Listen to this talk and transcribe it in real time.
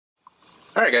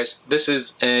Alright guys, this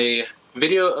is a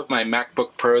video of my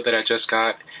MacBook Pro that I just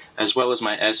got, as well as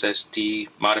my SSD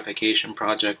modification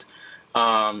project.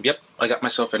 Yep, I got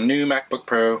myself a new MacBook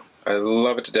Pro. I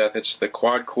love it to death. It's the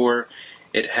quad core.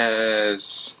 It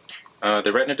has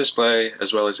the Retina display,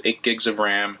 as well as 8 gigs of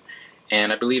RAM,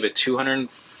 and I believe a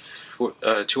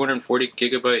 240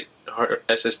 gigabyte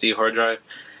SSD hard drive.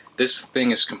 This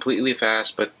thing is completely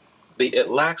fast, but it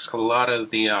lacks a lot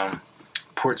of the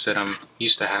ports that I'm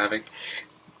used to having.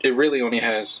 It really only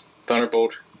has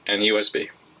Thunderbolt and USB.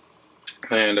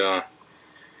 And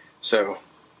so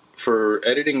for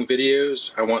editing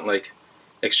videos, I want like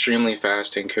extremely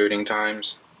fast encoding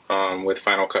times with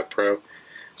Final Cut Pro.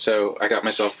 So I got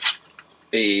myself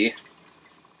a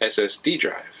SSD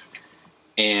drive,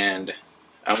 and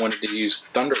I wanted to use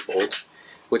Thunderbolt,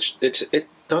 which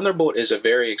Thunderbolt is a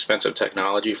very expensive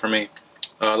technology for me.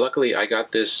 Luckily, I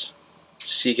got this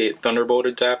Seagate Thunderbolt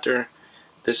adapter.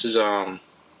 This is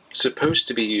supposed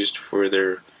to be used for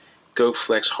their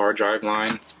GoFlex hard drive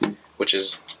line, which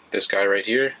is this guy right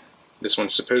here. This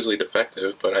one's supposedly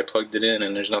defective, but I plugged it in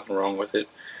and there's nothing wrong with it.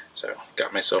 So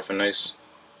got myself a nice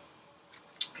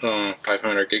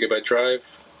 500 gigabyte drive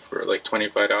for like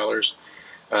 $25.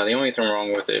 The only thing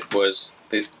wrong with it was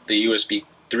the USB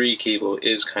 3 cable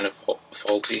is kind of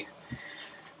faulty.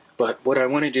 But what I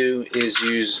want to do is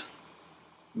use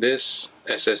this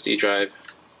SSD drive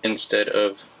instead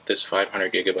of this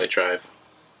 500 gigabyte drive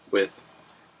with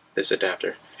this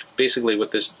adapter. Basically,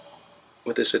 with this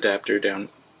adapter down,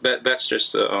 that's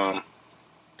just a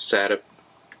SATA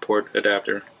port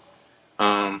adapter.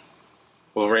 Well,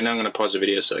 right now I'm going to pause the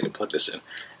video so I can plug this in.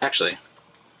 Actually,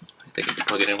 I think I can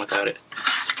plug it in without it.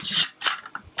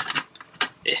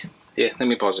 Yeah, let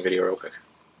me pause the video real quick.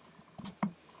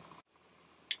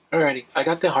 Alrighty, I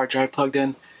got the hard drive plugged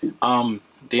in.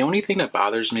 The only thing that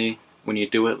bothers me when you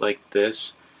do it like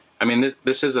this, I mean,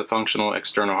 this is a functional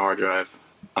external hard drive,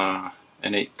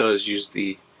 and it does use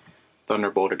the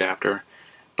Thunderbolt adapter.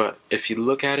 But if you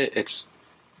look at it, it's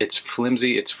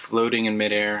flimsy. It's floating in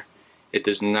midair. It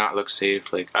does not look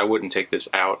safe. Like, I wouldn't take this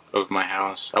out of my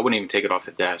house. I wouldn't even take it off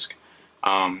the desk.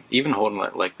 Even holding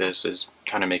it like this is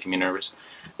kind of making me nervous.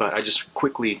 But I just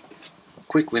quickly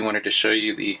wanted to show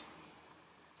you the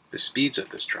speeds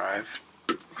of this drive.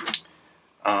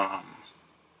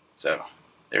 So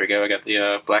there we go. I got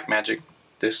the Blackmagic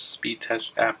disk speed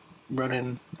test app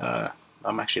running.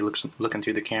 I'm actually looking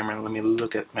through the camera. Let me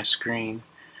look at my screen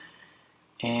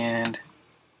and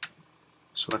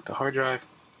select the hard drive.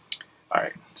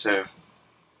 Alright, so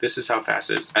this is how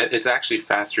fast it is. It's actually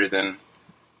faster than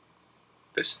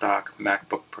the stock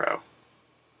MacBook Pro.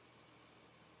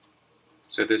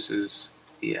 So this is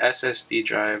the SSD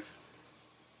drive.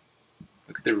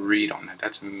 Look at the read on that.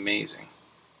 That's amazing.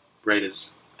 Write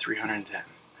is 310.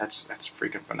 That's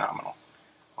freaking phenomenal.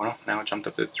 Well, now it jumped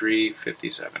up to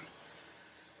 357.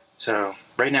 So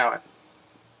right now,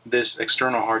 this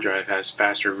external hard drive has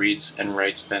faster reads and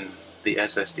writes than the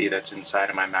SSD that's inside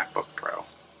of my MacBook Pro.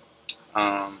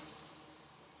 But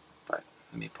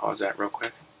let me pause that real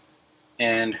quick.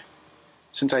 And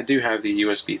since I do have the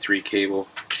USB 3 cable,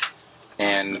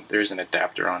 and there's an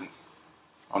adapter on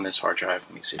this hard drive,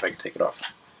 let me see if I can take it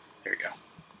off. There we go.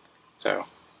 So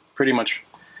pretty much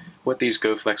what these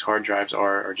GoFlex hard drives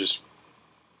are just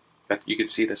that you can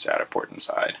see the SATA port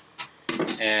inside.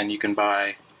 And you can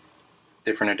buy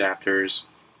different adapters.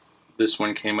 This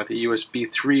one came with a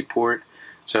USB 3 port,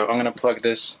 so I'm going to plug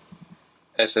this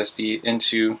SSD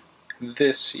into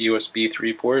this USB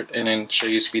 3 port and then show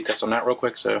you a speed test on that real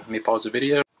quick. So let me pause the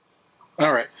video.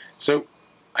 Alright, so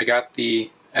I got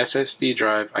the SSD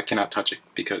drive. I cannot touch it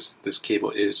because this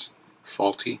cable is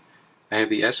faulty. I have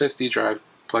the SSD drive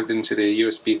plugged into the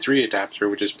USB 3 adapter,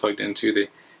 which is plugged into the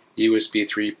USB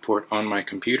 3 port on my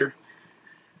computer.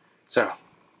 So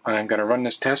I'm going to run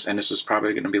this test, and this is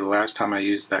probably going to be the last time I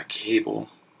use that cable.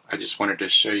 I just wanted to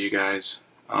show you guys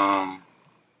how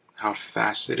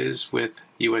fast it is with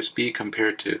USB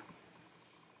compared to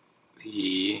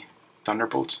the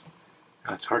Thunderbolt.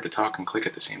 It's hard to talk and click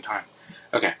at the same time.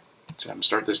 Okay, so I'm going to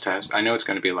start this test. I know it's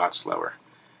going to be a lot slower.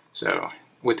 So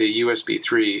with the USB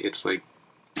 3, it's like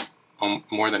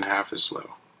more than half as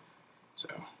slow. So,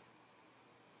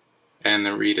 and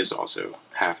the read is also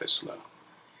half as slow.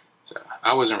 So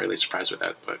I wasn't really surprised with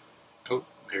that, but oh,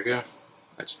 there you go.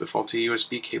 That's the faulty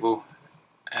USB cable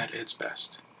at its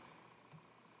best.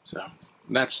 So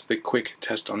that's the quick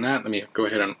test on that. Let me go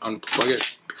ahead and unplug it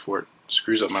before it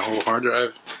screws up my whole hard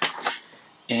drive.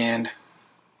 And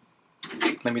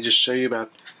let me just show you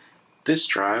about this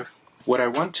drive. What I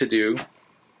want to do,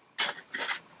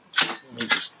 let me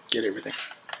just get everything.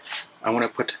 I want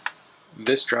to put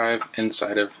this drive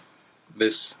inside of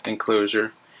this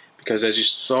enclosure, because as you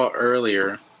saw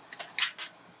earlier,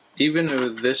 even though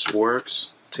this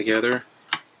works together,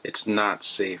 it's not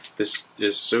safe. This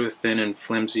is so thin and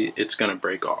flimsy, it's gonna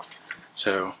break off.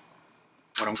 So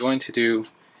what I'm going to do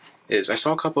is, I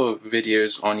saw a couple of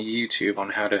videos on YouTube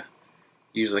on how to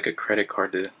use like a credit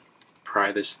card to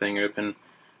pry this thing open.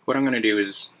 What I'm gonna do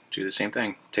is do the same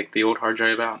thing. Take the old hard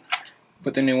drive out,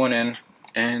 put the new one in,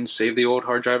 and save the old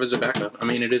hard drive as a backup. I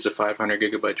mean, it is a 500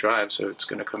 gigabyte drive, so it's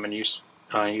gonna come in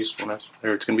usefulness,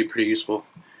 or it's gonna be pretty useful.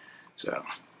 So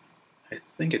I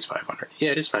think it's 500.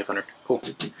 Yeah, it is 500. Cool.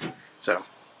 So,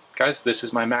 guys, this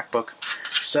is my MacBook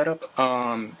setup,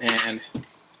 and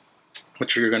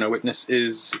what you're gonna witness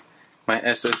is my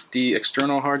SSD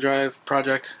external hard drive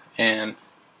project, and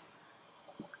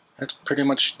that's pretty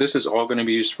much, this is all gonna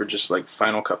be used for just like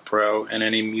Final Cut Pro and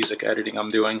any music editing I'm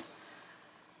doing,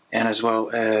 and as well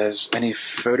as any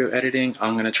photo editing.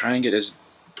 I'm gonna try and get as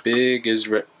big as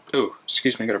oh,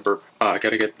 excuse me, I got a burp. I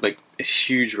gotta get like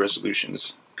huge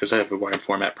resolutions, because I have a wide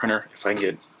format printer. If I can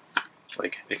get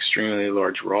like extremely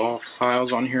large RAW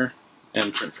files on here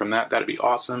and print from that, that'd be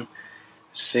awesome.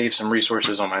 Save some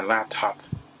resources on my laptop.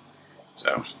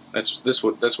 So that's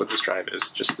what this drive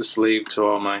is, just a slave to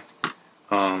all my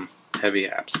heavy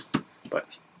apps. But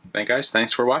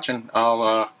thanks for watching.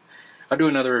 I'll do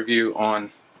another review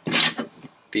on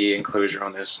the enclosure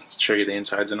on this, show you the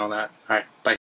insides and all that. Alright, bye.